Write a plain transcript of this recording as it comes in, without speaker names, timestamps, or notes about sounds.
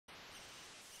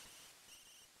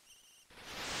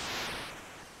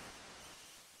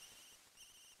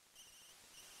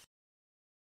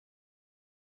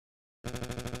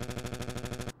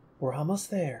We're almost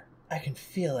there. I can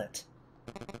feel it.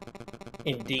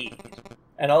 Indeed.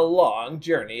 And a long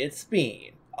journey it's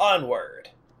been. Onward.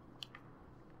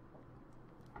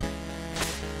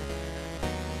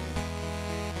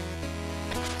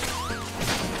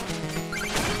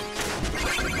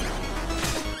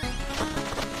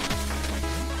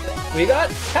 We got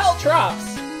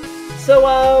Caltrops!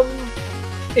 So,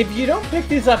 if you don't pick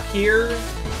these up here,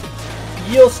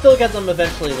 you'll still get them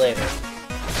eventually later.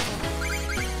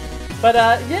 But,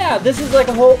 yeah, this is like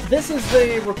this is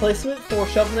the replacement for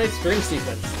Shovel Knight's Dream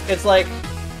Sequence. It's like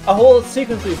a whole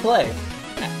sequence we play.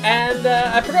 And,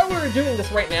 I forgot we were doing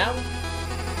this right now.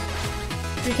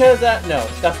 Because, no,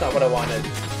 that's not what I wanted.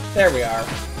 There we are.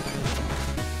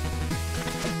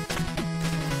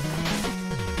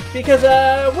 Because,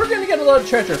 we're gonna get a lot of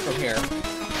treasure from here.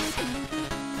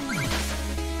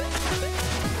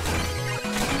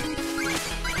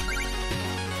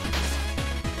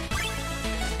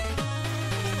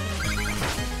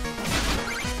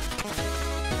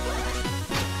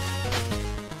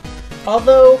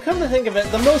 Although, come to think of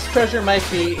it, the most treasure might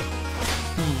be...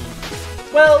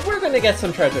 Well, we're gonna get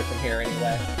some treasure from here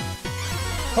anyway.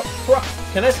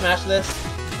 Can I smash this?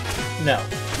 No.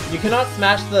 You cannot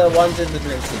smash the ones in the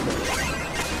Dream Sequence.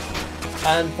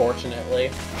 Unfortunately.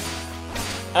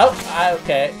 Oh,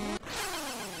 okay.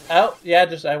 Oh,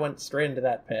 yeah, I went straight into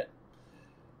that pit.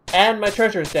 And my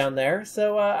treasure's down there,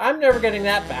 so I'm never getting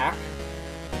that back.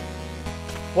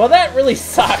 Well, that really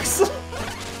sucks.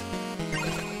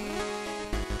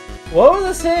 What was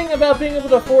I saying about being able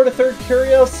to afford a third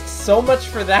Curios? So much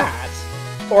for that.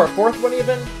 Or a fourth one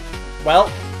even?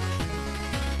 Well,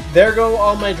 there go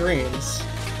all my dreams.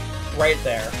 Right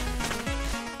there.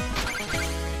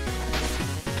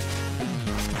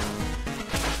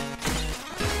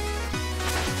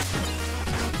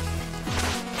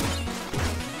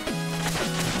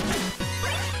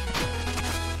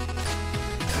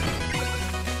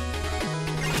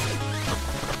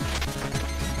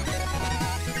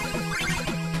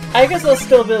 I guess I'll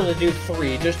still be able to do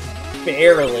 3, just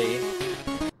barely.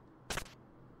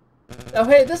 Oh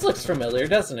hey, this looks familiar,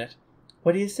 doesn't it?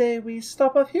 What do you say we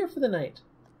stop off here for the night?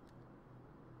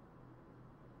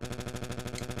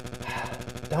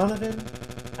 Donovan,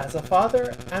 as a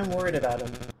father, I'm worried about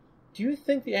him. Do you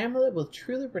think the amulet will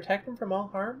truly protect him from all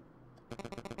harm?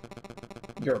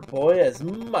 Your boy has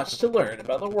much to learn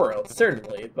about the world,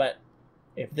 certainly, but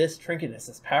if this trinket is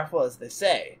as powerful as they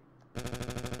say,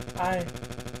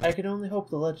 I can only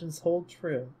hope the legends hold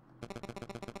true.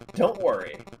 Don't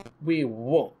worry, we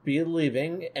won't be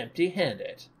leaving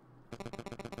empty-handed.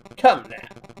 Come now,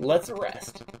 let's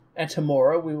rest, and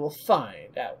tomorrow we will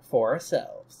find out for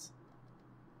ourselves.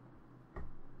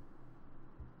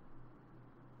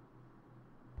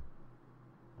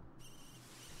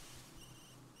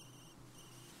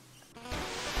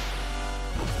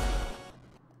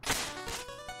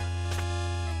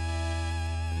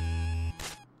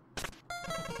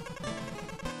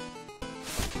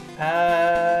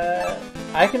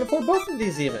 I can afford both of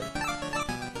these even.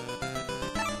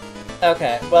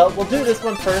 Okay, well, we'll do this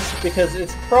one first because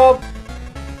it's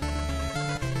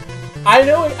I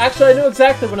know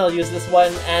exactly when I'll use this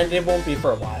one, and it won't be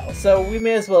for a while, so we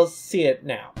may as well see it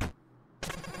now.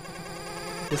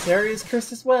 This area is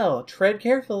cursed as well. Tread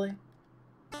carefully.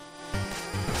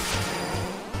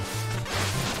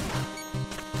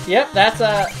 Yep, that's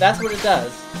what it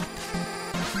does.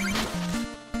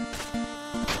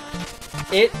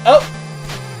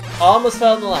 Almost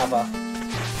fell in the lava.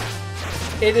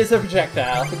 It is a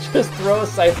projectile. Just throw a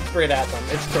scythe straight at them.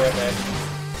 It's terrific.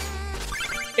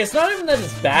 It's not even that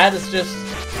it's bad, it's just...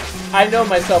 I know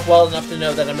myself well enough to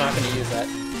know that I'm not going to use it.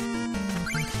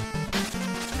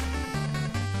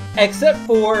 Except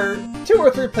for 2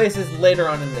 or 3 places later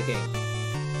on in the game.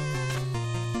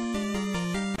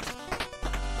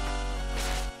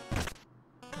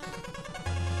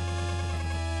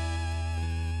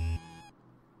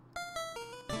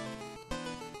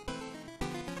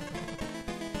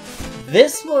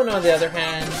 This one, on the other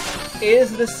hand,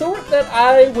 is the sort that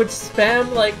I would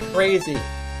spam like crazy.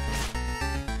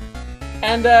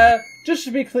 And, just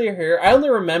to be clear here, I only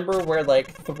remember where,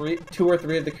 like, 2 or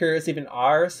 3 of the curios even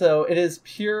are, so it is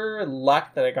pure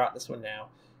luck that I got this one now.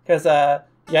 Because,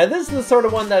 yeah, this is the sort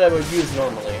of one that I would use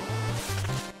normally.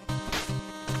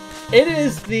 It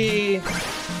is the...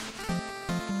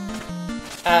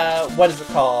 what is it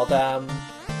called?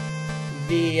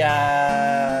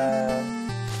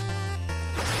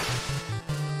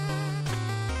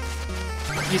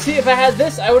 You see, if I had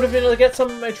this, I would have been able to get some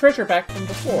of my treasure back from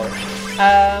before.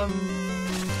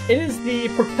 It is the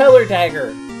propeller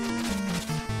dagger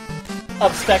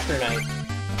of Spectre Knight.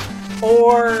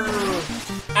 Or...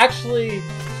 Actually,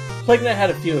 Plague Knight had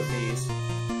a few of these.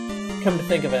 Come to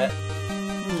think of it.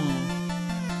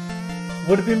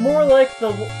 Would it be more like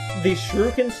the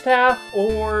Shuriken Staff,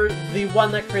 or the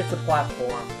one that creates a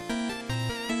platform?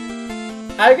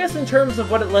 I guess in terms of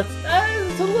what it lets...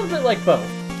 it's a little bit like both.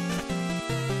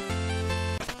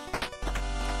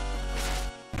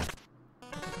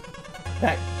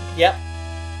 Back. Yep.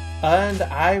 And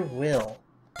I will.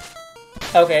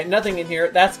 Okay, nothing in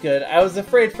here. That's good. I was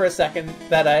afraid for a second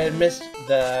that I had missed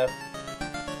the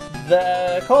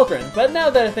cauldron, but now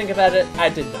that I think about it, I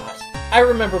did not. I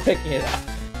remember picking it up.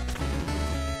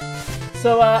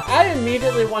 So, I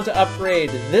immediately want to upgrade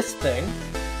this thing,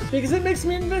 because it makes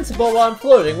me invincible while I'm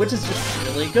floating, which is just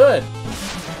really good.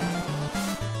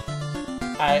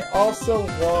 I also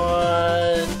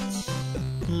want...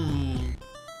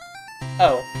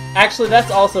 Oh, actually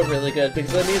that's also really good,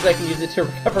 because that means I can use it to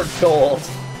recover gold.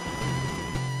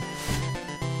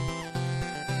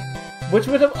 Which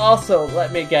would have also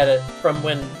let me get it from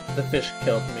when the fish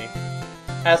killed me.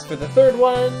 As for the third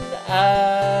one,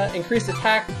 increased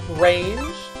attack range,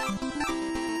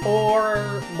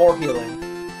 or more healing.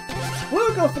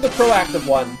 We'll go for the proactive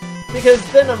one, because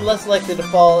then I'm less likely to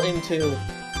fall into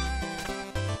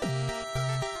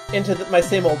my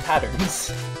same old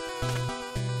patterns.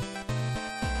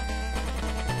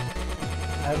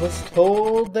 I was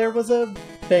told there was a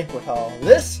banquet hall.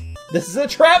 This is a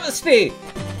travesty!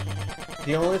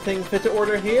 The only thing fit to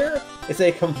order here is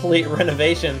a complete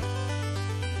renovation.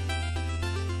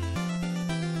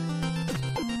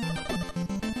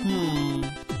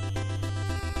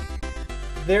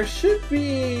 There should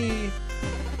be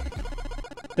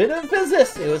a bit of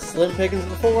business. It was slim pickings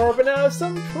before, but now I have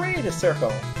some trade to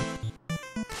circle.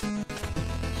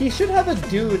 He should have a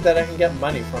dude that I can get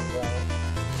money from, though.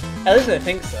 At least I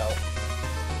think so.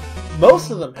 Most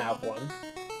of them have one.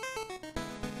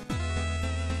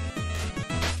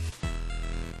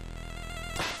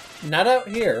 Not out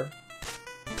here.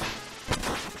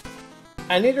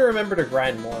 I need to remember to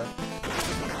grind more.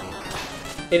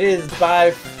 It is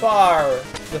by far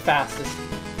the fastest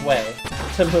way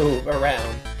to move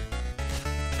around.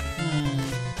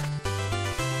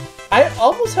 I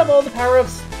almost have all the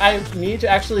power-ups I need to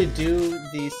actually do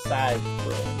the side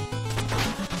roll.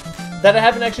 That I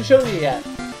haven't actually shown you yet.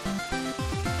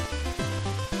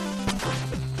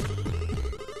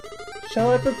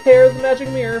 Shall I prepare the magic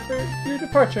mirror for your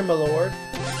departure, my lord?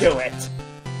 Do it!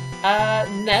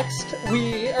 Next,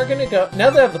 we are gonna go... Now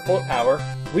that I have the float power,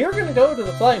 we are gonna go to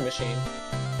the flying machine.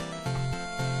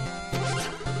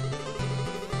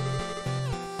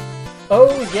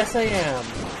 Oh, yes I am.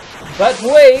 But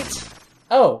wait!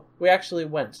 Oh, we actually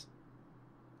went.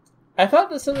 I thought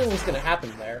that something was gonna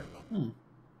happen there.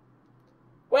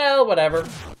 Well, whatever.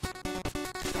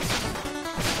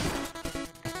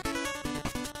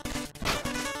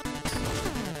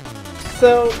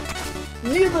 So,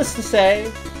 needless to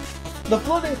say, the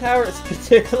floating tower is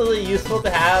particularly useful to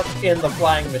have in the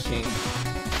flying machine.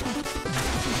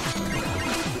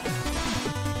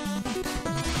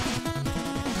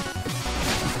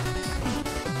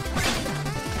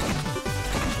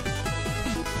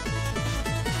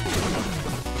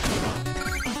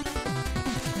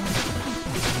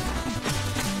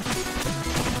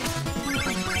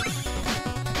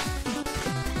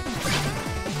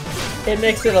 It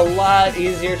makes it a lot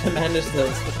easier to manage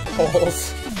those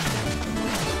holes.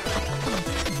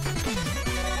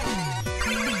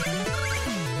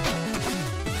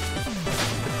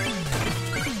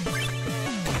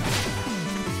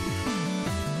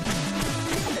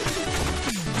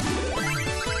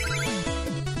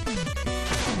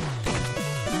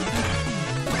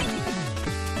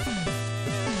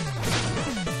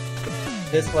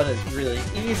 This one is really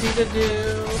easy to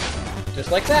do,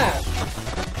 just like that.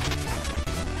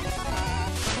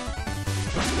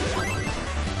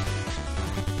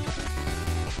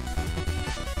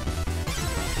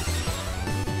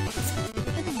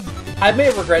 I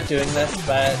may regret doing this,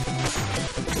 but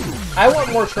I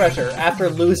want more treasure after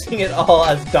losing it all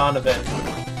as Donovan.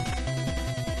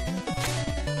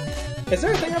 Is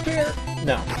there a thing up here?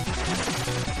 No.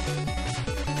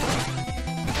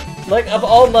 Like, of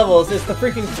all levels, it's the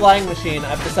freaking flying machine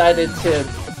I've decided to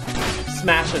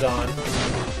smash it on.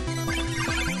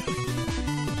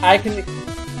 I can...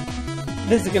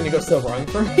 This is gonna go so wrong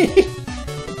for me.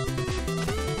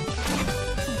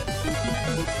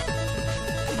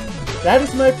 That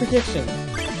is my prediction.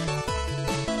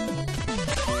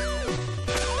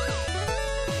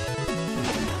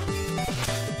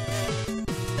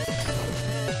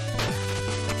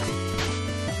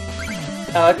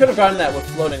 I could have gotten that with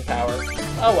floating power.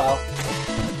 Oh well.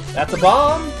 That's a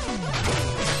bomb!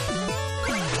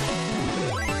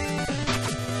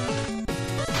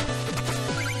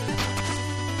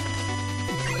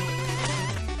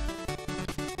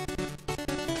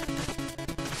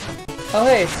 Oh,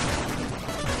 hey.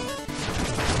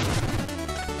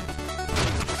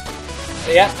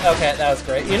 Yeah, okay, that was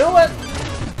great. You know what?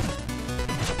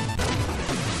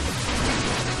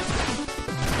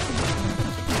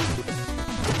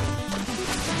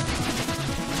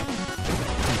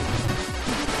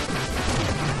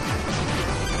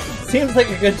 Seems like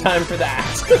a good time for that.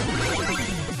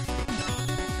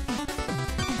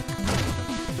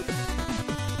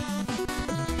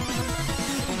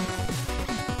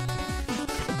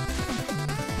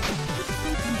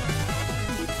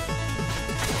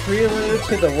 Prelude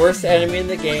to the worst enemy in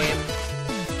the game.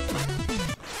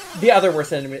 The other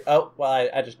worst enemy. Oh, well,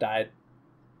 I just died.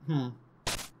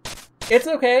 It's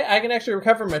okay, I can actually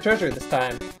recover my treasure this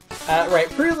time. Right,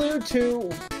 prelude to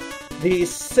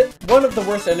one of the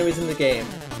worst enemies in the game.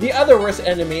 The other worst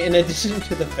enemy in addition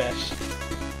to the fish.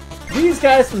 These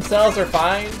guys themselves are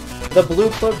fine. The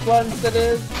blue cloaked ones, that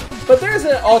is. But there's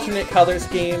an alternate color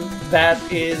scheme that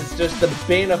is just the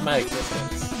bane of my existence.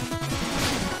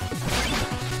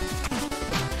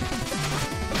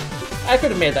 I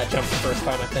could have made that jump the first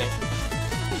time, I think.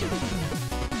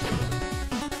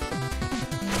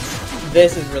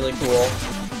 This is really cool.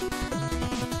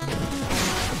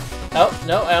 Oh,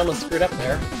 no, I almost screwed up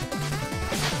there.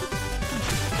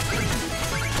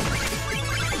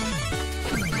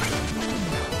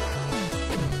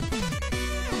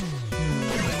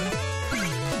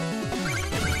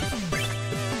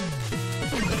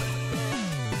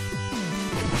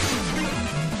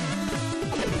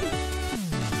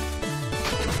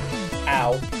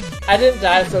 Ow. I didn't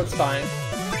die, so it's fine.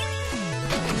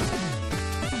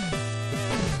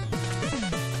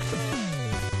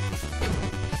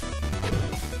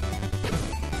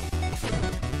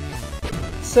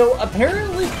 So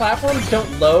apparently platforms don't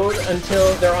load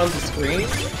until they're on the screen,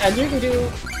 and you can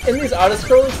do, in these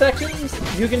auto-scrolling sections,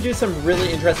 you can do some really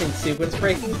interesting sequence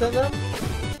breakings in them.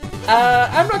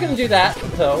 I'm not going to do that,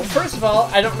 though. First of all,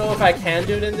 I don't know if I can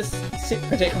do it in this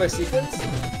particular sequence.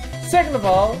 Second of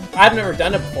all, I've never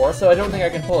done it before, so I don't think I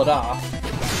can pull it off.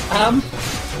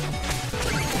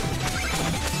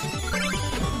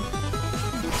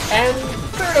 And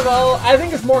third of all, I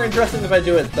think it's more interesting if I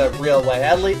do it the real way,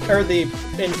 at least, or the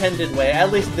intended way,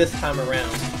 at least this time around.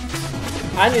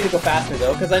 I need to go faster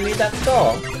though, because I need that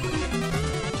skull.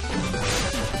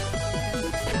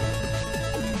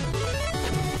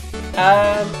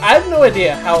 I have no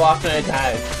idea how often I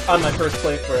died on my first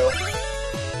playthrough.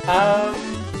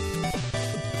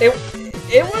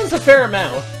 It was a fair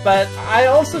amount, but I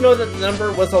also know that the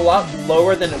number was a lot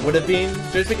lower than it would have been,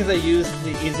 just because I used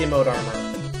the easy mode armor.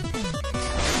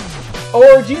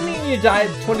 Or do you mean you died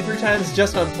 23 times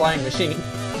just on Flying Machine?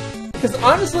 Because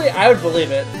honestly, I would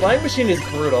believe it. Flying Machine is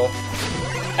brutal,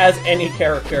 as any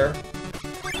character.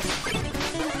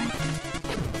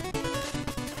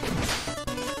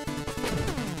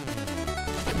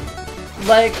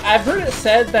 Like, I've heard it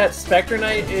said that Spectre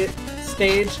Knight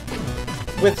stage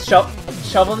with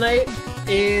Shovel Knight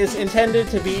is intended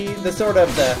to be the sort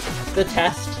of the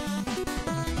test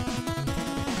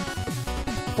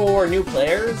for new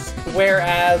players,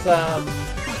 whereas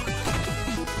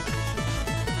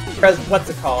what's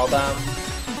it called?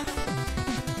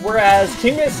 Whereas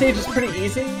King Knight stage is pretty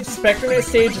easy, Spectre Knight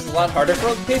stage is a lot harder for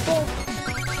other people.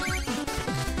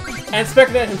 And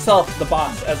Spectre Knight himself, the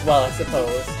boss, as well, I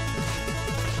suppose.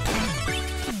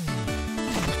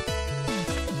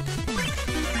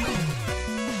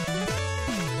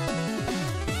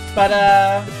 But,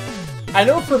 I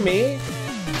know for me,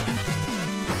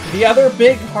 the other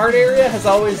big hard area has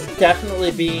always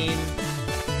definitely been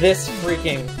this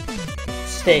freaking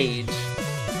stage.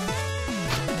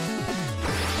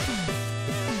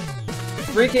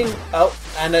 Freaking, oh,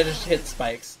 and I just hit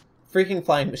spikes. Freaking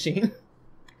Flying Machine.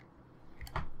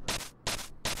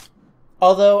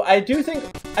 Although, I do think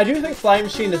Flying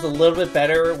Machine is a little bit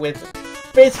better with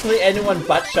basically anyone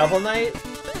but Shovel Knight.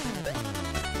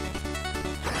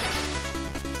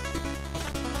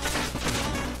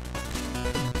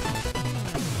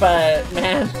 But,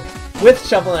 man, with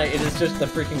Shovel Knight, it is just the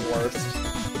freaking worst.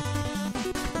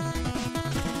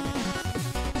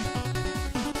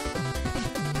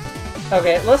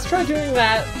 Okay, let's try doing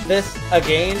this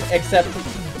again, except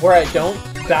where I don't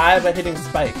die by hitting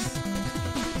spikes.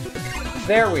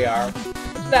 There we are.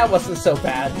 That wasn't so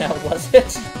bad, now was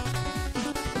it?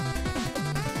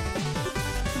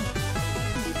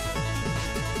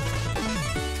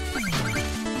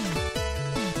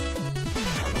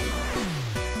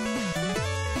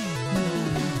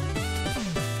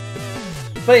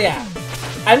 But yeah,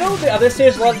 I know the other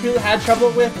stage a lot of people had trouble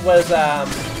with was,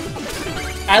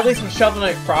 at least with Shovel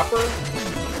Knight proper.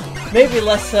 Maybe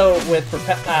less so with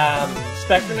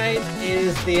Spectre Knight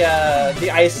is the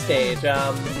ice stage.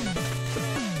 The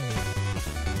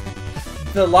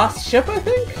Lost Ship, I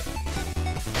think?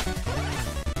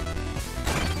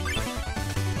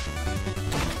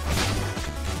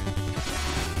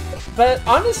 But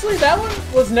honestly, that one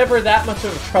was never that much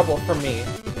of a trouble for me.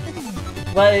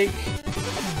 Like,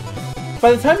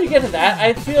 by the time you get to that,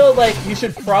 I feel like you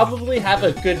should probably have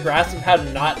a good grasp of how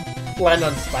to not land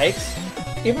on spikes.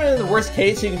 Even in the worst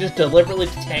case, you can just deliberately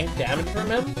tank damage from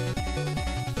him.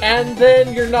 And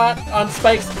then you're not on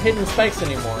spikes, hitting spikes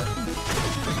anymore.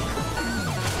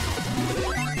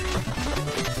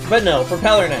 But no,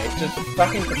 Propeller Knight. Just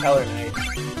fucking Propeller Knight.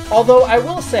 Although, I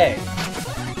will say,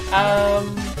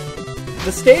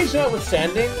 the stage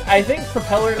notwithstanding, I think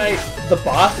Propeller Knight, the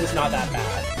boss, is not that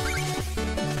bad.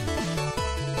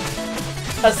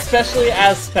 Especially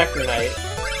as Spectre Knight.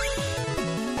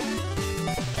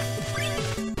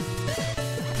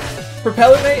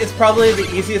 Propeller Knight is probably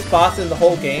the easiest boss in the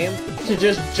whole game to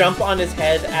just jump on his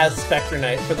head as Spectre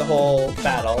Knight for the whole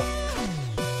battle.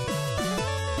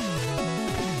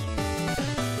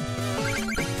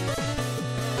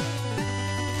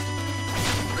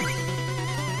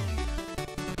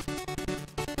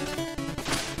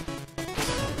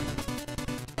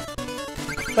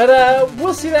 But,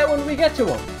 we'll see that when we get to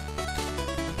him.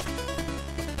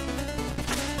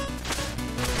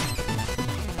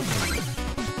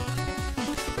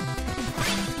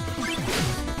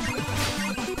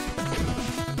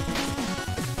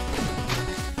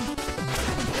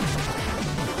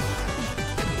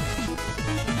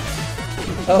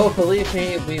 Oh, believe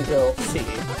me, we will see.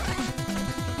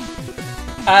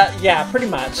 Yeah, pretty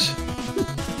much.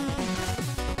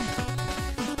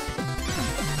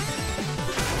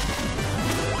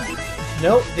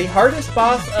 Nope, the hardest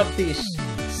boss of the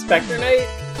Spectre Knight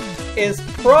is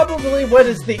probably what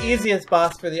is the easiest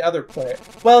boss for the other player.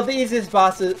 Well, the easiest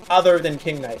boss is other than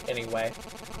King Knight, anyway.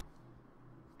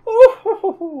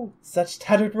 Ooh, such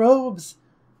tattered robes!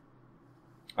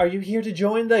 Are you here to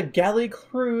join the galley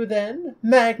crew, then?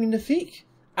 Magnifique!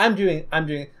 I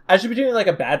should be doing, like,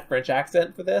 a bad French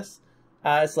accent for this.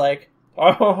 It's like,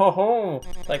 oh, ho, ho, ho,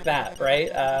 like that,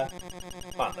 right?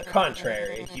 On the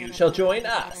contrary, you shall join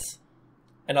us.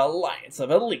 An alliance of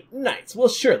elite knights will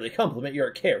surely complement your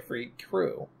carefree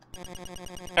crew.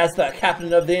 As the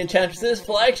captain of the Enchantress's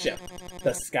flagship,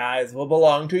 the skies will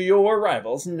belong to your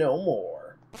rivals no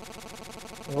more.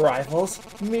 Rivals?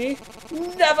 Me?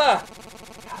 Never!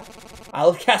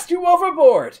 I'll cast you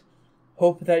overboard!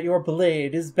 Hope that your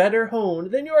blade is better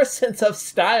honed than your sense of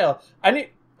style.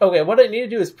 Okay, what I need to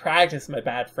do is practice my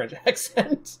bad French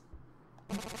accent.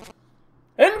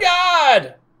 En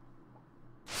garde!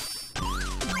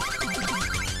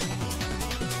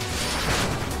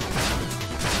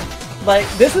 Like,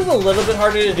 this is a little bit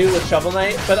harder to do with Shovel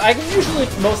Knight, but I can usually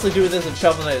mostly do this with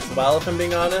Shovel Knight as well, if I'm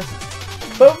being honest.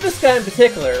 But with this guy in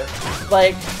particular,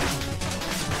 like,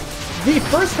 the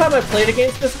first time I played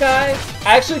against this guy,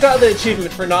 I actually got the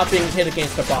achievement for not being hit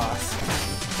against a boss.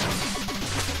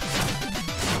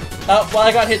 Oh, well,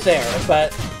 I got hit there,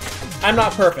 but I'm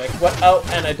not perfect. What? Oh,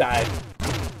 and I died.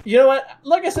 You know what?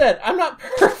 Like I said, I'm not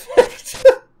perfect.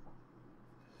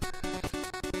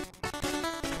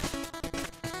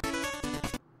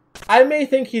 I may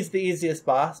think he's the easiest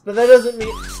boss, but that doesn't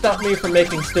stop me from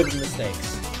making stupid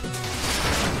mistakes.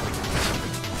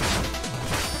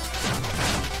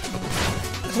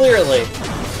 Clearly.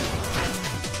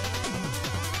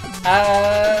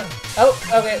 Oh,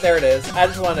 okay, there it is. I'm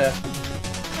just want to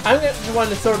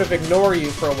sort of ignore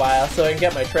you for a while so I can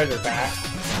get my treasure back.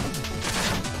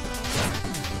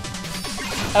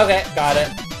 Okay, got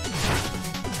it.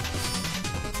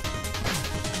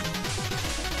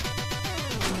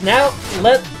 Now,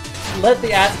 let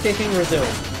the ass-kicking resume.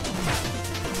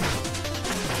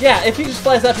 Yeah, if he just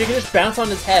flies up, you can just bounce on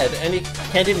his head, and he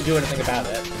can't even do anything about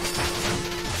it.